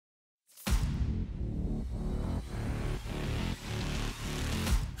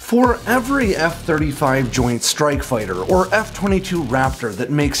For every F-35 Joint Strike Fighter or F-22 Raptor that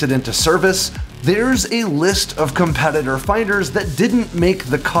makes it into service, there's a list of competitor fighters that didn't make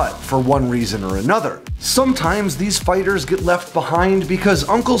the cut for one reason or another. Sometimes these fighters get left behind because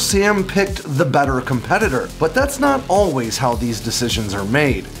Uncle Sam picked the better competitor, but that's not always how these decisions are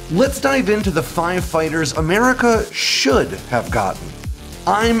made. Let's dive into the 5 fighters America should have gotten.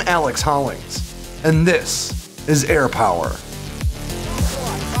 I'm Alex Hollings, and this is Air Power.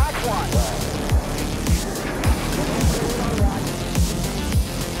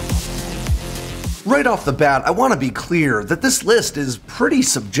 Right off the bat, I want to be clear that this list is pretty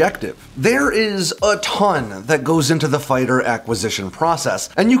subjective. There is a ton that goes into the fighter acquisition process,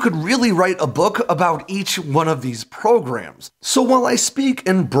 and you could really write a book about each one of these programs. So while I speak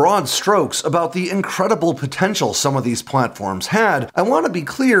in broad strokes about the incredible potential some of these platforms had, I want to be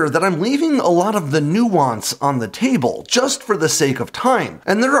clear that I'm leaving a lot of the nuance on the table just for the sake of time,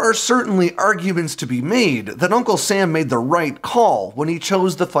 and there are certainly arguments to be made that Uncle Sam made the right call when he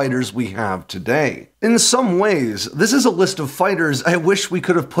chose the fighters we have today. In some ways, this is a list of fighters I wish we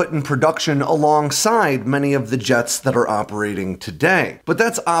could have put in production alongside many of the jets that are operating today, but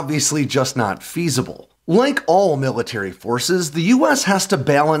that's obviously just not feasible. Like all military forces, the US has to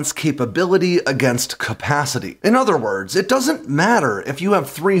balance capability against capacity. In other words, it doesn't matter if you have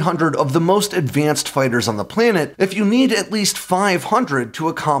 300 of the most advanced fighters on the planet if you need at least 500 to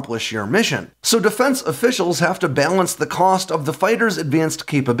accomplish your mission. So defense officials have to balance the cost of the fighters' advanced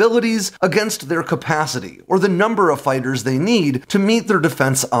capabilities against their capacity, or the number of fighters they need to meet their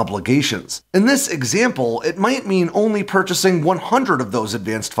defense obligations. In this example, it might mean only purchasing 100 of those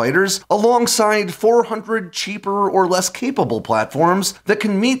advanced fighters alongside 400 cheaper or less capable platforms that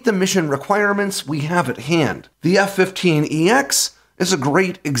can meet the mission requirements we have at hand. The F-15EX is a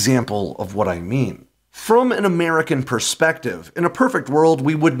great example of what I mean. From an American perspective, in a perfect world,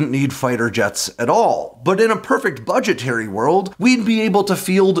 we wouldn't need fighter jets at all. But in a perfect budgetary world, we'd be able to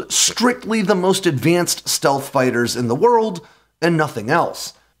field strictly the most advanced stealth fighters in the world and nothing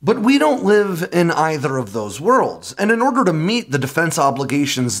else. But we don't live in either of those worlds, and in order to meet the defense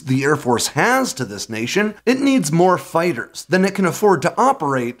obligations the Air Force has to this nation, it needs more fighters than it can afford to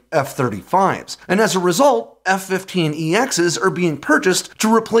operate F-35s. And as a result, F-15EXs are being purchased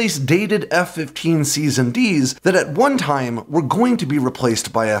to replace dated F-15Cs and Ds that at one time were going to be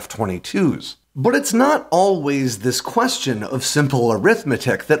replaced by F-22s. But it's not always this question of simple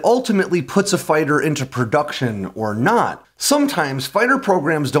arithmetic that ultimately puts a fighter into production or not. Sometimes fighter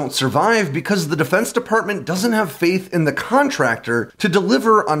programs don't survive because the Defense Department doesn't have faith in the contractor to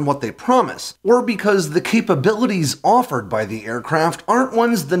deliver on what they promise, or because the capabilities offered by the aircraft aren't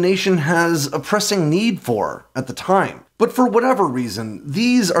ones the nation has a pressing need for at the time. But for whatever reason,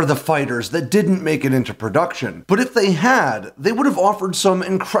 these are the fighters that didn't make it into production. But if they had, they would have offered some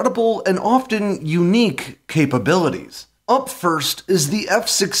incredible and often unique capabilities. Up first is the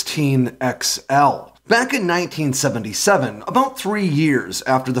F-16XL. Back in 1977, about 3 years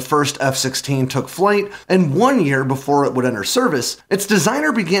after the first F-16 took flight, and 1 year before it would enter service, its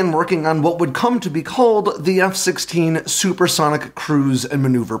designer began working on what would come to be called the F-16 Supersonic Cruise and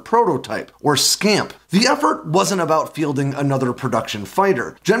Maneuver Prototype, or SCAMP. The effort wasn't about fielding another production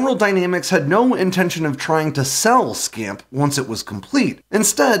fighter. General Dynamics had no intention of trying to sell SCAMP once it was complete.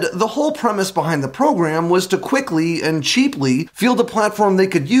 Instead, the whole premise behind the program was to quickly and cheaply field a platform they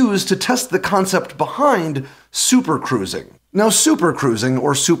could use to test the concept behind supercruising. Now, supercruising,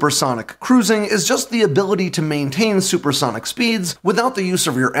 or supersonic cruising, is just the ability to maintain supersonic speeds without the use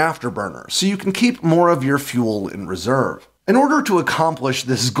of your afterburner, so you can keep more of your fuel in reserve. In order to accomplish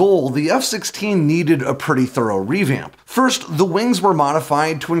this goal, the F-16 needed a pretty thorough revamp. First, the wings were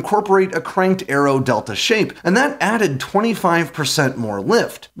modified to incorporate a cranked aero delta shape, and that added 25% more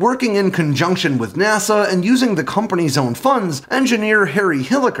lift. Working in conjunction with NASA and using the company's own funds, engineer Harry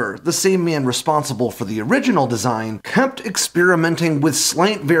Hilliker, the same man responsible for the original design, kept experimenting with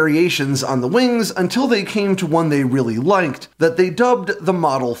slight variations on the wings until they came to one they really liked, that they dubbed the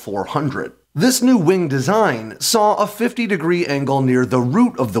Model 400. This new wing design saw a 50-degree angle near the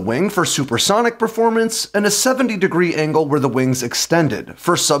root of the wing for supersonic performance and a 70-degree angle where the wings extended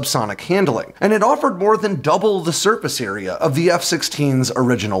for subsonic handling, and it offered more than double the surface area of the F-16's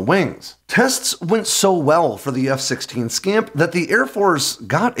original wings. Tests went so well for the F-16 Scamp that the Air Force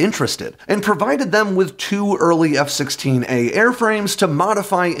got interested and provided them with 2 early F-16A airframes to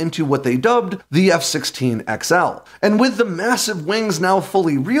modify into what they dubbed the F-16XL. And with the massive wings now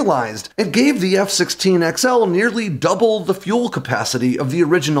fully realized, it gave the F-16XL nearly double the fuel capacity of the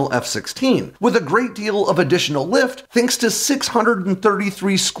original F-16, with a great deal of additional lift thanks to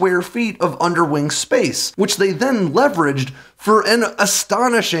 633 square feet of underwing space, which they then leveraged for an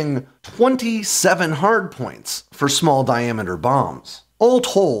astonishing 27 hardpoints for small diameter bombs. All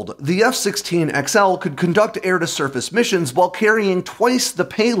told, the F-16XL could conduct air-to-surface missions while carrying twice the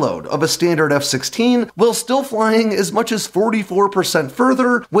payload of a standard F-16, while still flying as much as 44%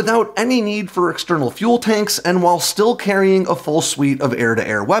 further without any need for external fuel tanks, and while still carrying a full suite of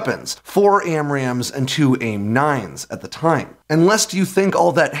air-to-air weapons, 4 AMRAAMs and 2 AIM-9s at the time. And lest you think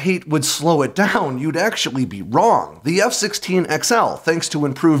all that hate would slow it down, you'd actually be wrong. The F-16XL, thanks to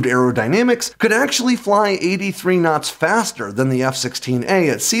improved aerodynamics, could actually fly 83 knots faster than the F-16A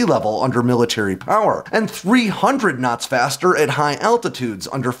at sea level under military power, and 300 knots faster at high altitudes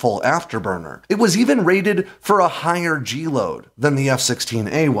under full afterburner. It was even rated for a higher G-load than the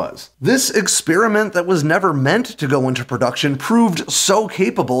F-16A was. This experiment that was never meant to go into production proved so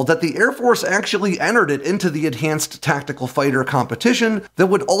capable that the Air Force actually entered it into the Enhanced Tactical Fighter competition that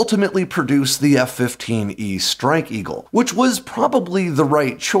would ultimately produce the F-15E Strike Eagle, which was probably the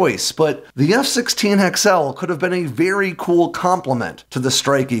right choice, but the F-16XL could have been a very cool complement to the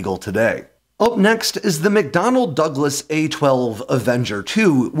Strike Eagle today. Up next is the McDonnell Douglas A-12 Avenger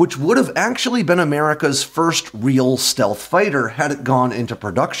II, which would have actually been America's first real stealth fighter had it gone into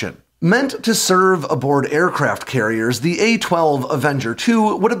production. Meant to serve aboard aircraft carriers, the A-12 Avenger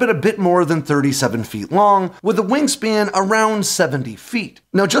II would have been a bit more than 37 feet long, with a wingspan around 70 feet.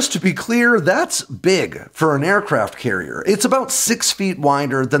 Now, just to be clear, that's big for an aircraft carrier. It's about 6 feet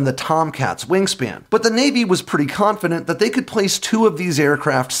wider than the Tomcat's wingspan, but the Navy was pretty confident that they could place 2 of these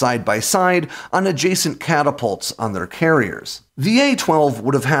aircraft side by side on adjacent catapults on their carriers. The A-12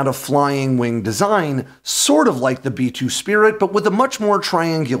 would have had a flying wing design, sort of like the B-2 Spirit, but with a much more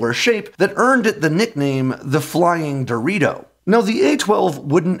triangular shape that earned it the nickname the Flying Dorito. Now, the A-12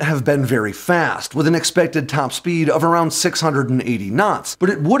 wouldn't have been very fast, with an expected top speed of around 680 knots, but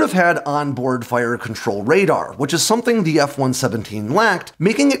it would have had onboard fire control radar, which is something the F-117 lacked,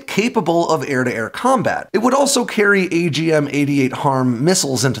 making it capable of air-to-air combat. It would also carry AGM-88 HARM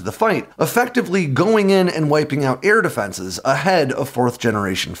missiles into the fight, effectively going in and wiping out air defenses ahead of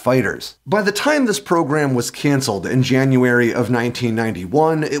 4th-generation fighters. By the time this program was canceled in January of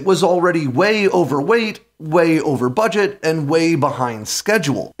 1991, it was already way overweight, way over budget, and way behind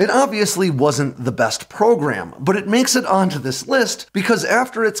schedule. It obviously wasn't the best program, but it makes it onto this list because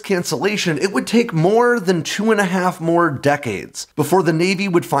after its cancellation, it would take more than 2.5 more decades before the Navy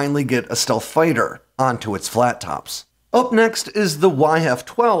would finally get a stealth fighter onto its flat tops. Up next is the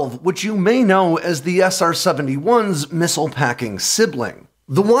YF-12, which you may know as the SR-71's missile-packing sibling.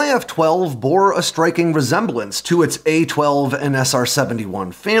 The YF-12 bore a striking resemblance to its A-12 and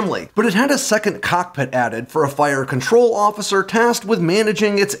SR-71 family, but it had a second cockpit added for a fire control officer tasked with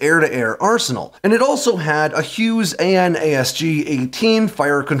managing its air-to-air arsenal, and it also had a Hughes AN/ASG-18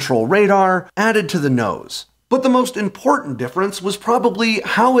 fire control radar added to the nose. But the most important difference was probably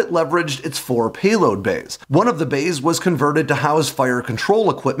how it leveraged its 4 payload bays. One of the bays was converted to house fire control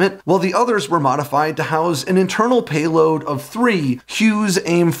equipment, while the others were modified to house an internal payload of 3 Hughes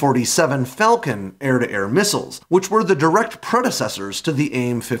AIM-47 Falcon air-to-air missiles, which were the direct predecessors to the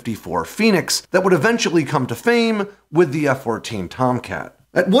AIM-54 Phoenix that would eventually come to fame with the F-14 Tomcat.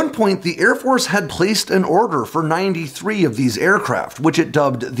 At one point, the Air Force had placed an order for 93 of these aircraft, which it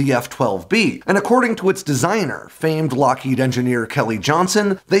dubbed the F-12B, and according to its designer, famed Lockheed engineer Kelly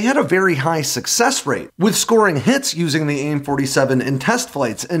Johnson, they had a very high success rate, with scoring hits using the AIM-47 in test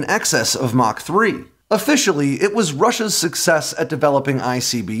flights in excess of Mach 3. Officially, it was Russia's success at developing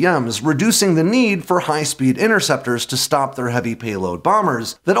ICBMs, reducing the need for high-speed interceptors to stop their heavy payload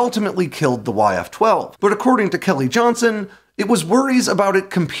bombers, that ultimately killed the YF-12. But according to Kelly Johnson, it was worries about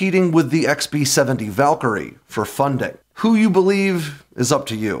it competing with the XB-70 Valkyrie for funding. Who you believe is up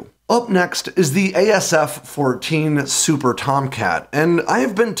to you. Up next is the ASF-14 Super Tomcat, and I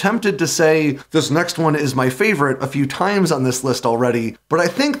have been tempted to say this next one is my favorite a few times on this list already, but I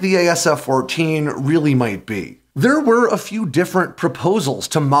think the ASF-14 really might be. There were a few different proposals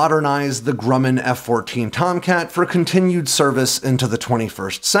to modernize the Grumman F-14 Tomcat for continued service into the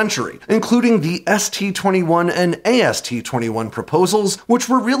 21st century, including the ST-21 and AST-21 proposals, which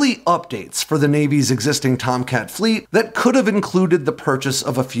were really updates for the Navy's existing Tomcat fleet that could have included the purchase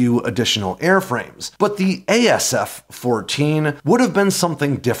of a few additional airframes. But the ASF-14 would have been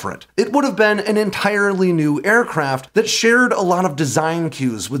something different. It would have been an entirely new aircraft that shared a lot of design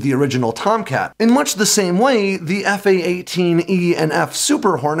cues with the original Tomcat, in much the same way the FA-18E and F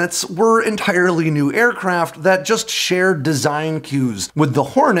Super Hornets were entirely new aircraft that just shared design cues with the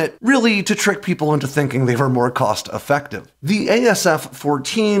Hornet, really to trick people into thinking they were more cost-effective. The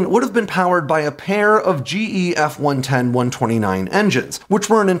ASF-14 would have been powered by a pair of GE F-110-129 engines, which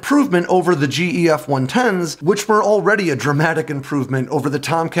were an improvement over the GE F-110s, which were already a dramatic improvement over the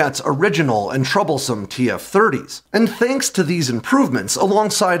Tomcat's original and troublesome TF-30s. And thanks to these improvements,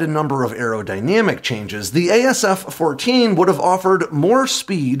 alongside a number of aerodynamic changes, the ASF-14 would have offered more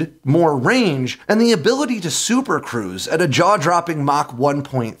speed, more range, and the ability to supercruise at a jaw-dropping Mach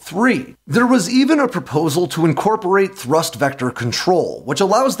 1.3. There was even a proposal to incorporate thrust vector control, which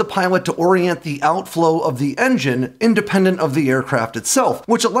allows the pilot to orient the outflow of the engine independent of the aircraft itself,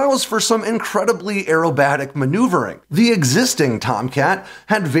 which allows for some incredibly aerobatic maneuvering. The existing Tomcat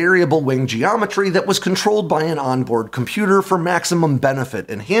had variable wing geometry that was controlled by an onboard computer for maximum benefit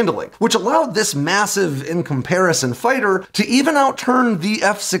in handling, which allowed this massive, in comparison fighter to even outturn the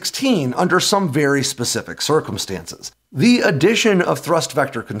F-16 under some very specific circumstances. The addition of thrust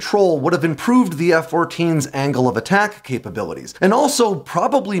vector control would have improved the F-14's angle of attack capabilities, and also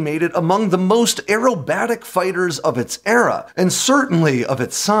probably made it among the most aerobatic fighters of its era, and certainly of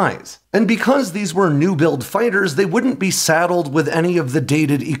its size. And because these were new-build fighters, they wouldn't be saddled with any of the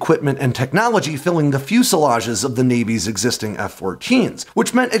dated equipment and technology filling the fuselages of the Navy's existing F-14s,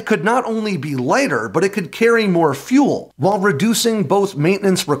 which meant it could not only be lighter, but it could carry more fuel, while reducing both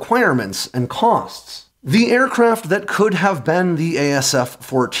maintenance requirements and costs. The aircraft that could have been the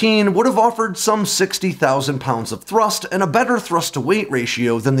ASF-14 would have offered some 60,000 pounds of thrust and a better thrust-to-weight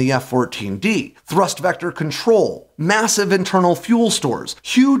ratio than the F-14D, thrust vector control, massive internal fuel stores,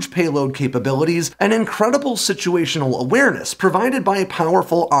 huge payload capabilities, and incredible situational awareness provided by a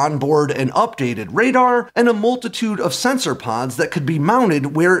powerful onboard and updated radar, and a multitude of sensor pods that could be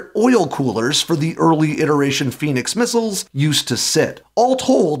mounted where oil coolers for the early iteration Phoenix missiles used to sit. All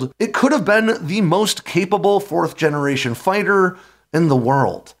told, it could have been the most capable fourth-generation fighter in the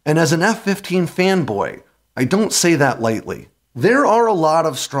world. And as an F-15 fanboy, I don't say that lightly. There are a lot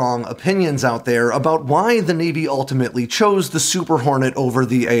of strong opinions out there about why the Navy ultimately chose the Super Hornet over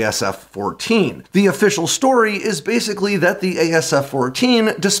the ASF-14. The official story is basically that the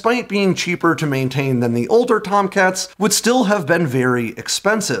ASF-14, despite being cheaper to maintain than the older Tomcats, would still have been very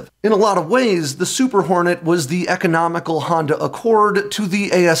expensive. In a lot of ways, the Super Hornet was the economical Honda Accord to the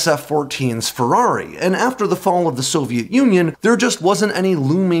ASF-14's Ferrari, and after the fall of the Soviet Union, there just wasn't any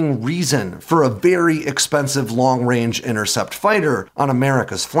looming reason for a very expensive long-range intercept fighter on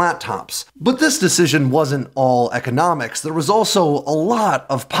America's flat tops. But this decision wasn't all economics. There was also a lot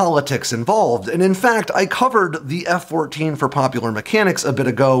of politics involved, and in fact, I covered the F-14 for Popular Mechanics a bit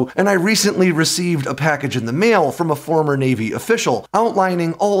ago, and I recently received a package in the mail from a former Navy official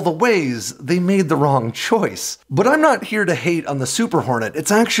outlining all the ways they made the wrong choice. But I'm not here to hate on the Super Hornet.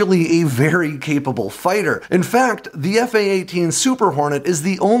 It's actually a very capable fighter. In fact, the FA-18 Super Hornet is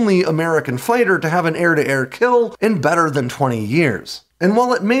the only American fighter to have an air-to-air kill in better than 20 years. And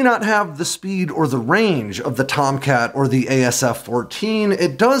while it may not have the speed or the range of the Tomcat or the ASF-14,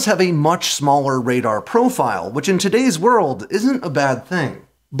 it does have a much smaller radar profile, which in today's world isn't a bad thing.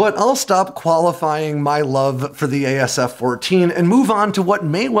 But I'll stop qualifying my love for the ASF-14 and move on to what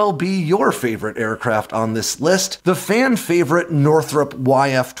may well be your favorite aircraft on this list, the fan-favorite Northrop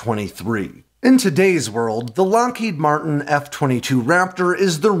YF-23. In today's world, the Lockheed Martin F-22 Raptor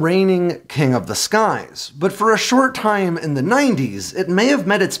is the reigning king of the skies, but for a short time in the 90s, it may have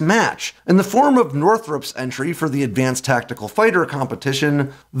met its match in the form of Northrop's entry for the Advanced Tactical Fighter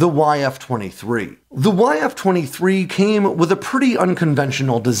competition, the YF-23. The YF-23 came with a pretty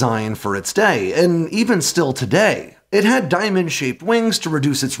unconventional design for its day, and even still today. It had diamond-shaped wings to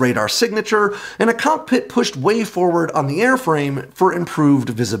reduce its radar signature, and a cockpit pushed way forward on the airframe for improved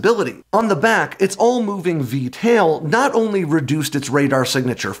visibility. On the back, its all-moving V-tail not only reduced its radar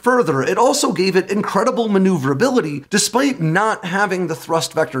signature further, it also gave it incredible maneuverability despite not having the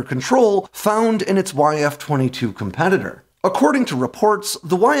thrust vector control found in its YF-22 competitor. According to reports,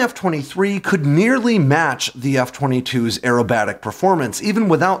 the YF-23 could nearly match the F-22's aerobatic performance even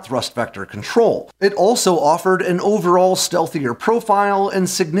without thrust vector control. It also offered an overall stealthier profile and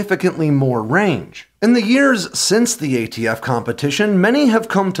significantly more range. In the years since the ATF competition, many have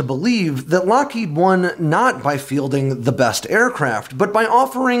come to believe that Lockheed won not by fielding the best aircraft, but by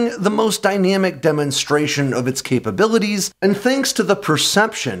offering the most dynamic demonstration of its capabilities, and thanks to the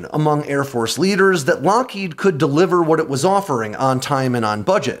perception among Air Force leaders that Lockheed could deliver what it was offering on time and on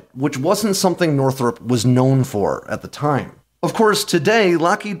budget, which wasn't something Northrop was known for at the time. Of course, today,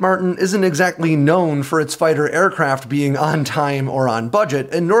 Lockheed Martin isn't exactly known for its fighter aircraft being on time or on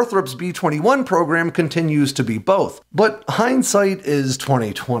budget, and Northrop's B-21 program continues to be both. But hindsight is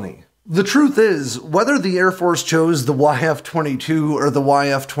 2020. The truth is, whether the Air Force chose the YF-22 or the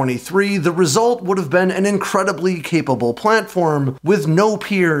YF-23, the result would have been an incredibly capable platform with no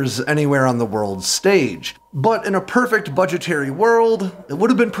peers anywhere on the world's stage. But in a perfect budgetary world, it would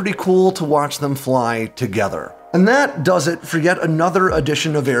have been pretty cool to watch them fly together. And that does it for yet another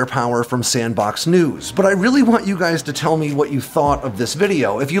edition of Air Power from Sandboxx News, but I really want you guys to tell me what you thought of this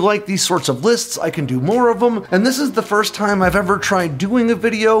video. If you like these sorts of lists, I can do more of them, and this is the first time I've ever tried doing a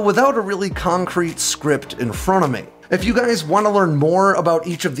video without a really concrete script in front of me. If you guys want to learn more about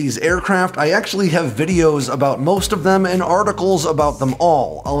each of these aircraft, I actually have videos about most of them and articles about them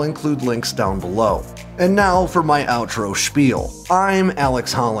all. I'll include links down below. And now for my outro spiel. I'm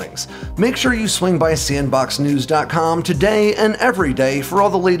Alex Hollings. Make sure you swing by sandboxnews.com today and every day for all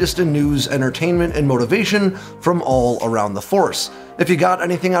the latest in news, entertainment, and motivation from all around the force. If you got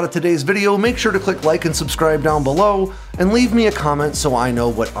anything out of today's video, make sure to click like and subscribe down below, and leave me a comment so I know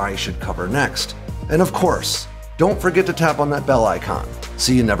what I should cover next. And of course, don't forget to tap on that bell icon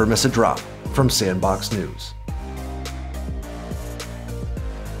so you never miss a drop from Sandboxx News.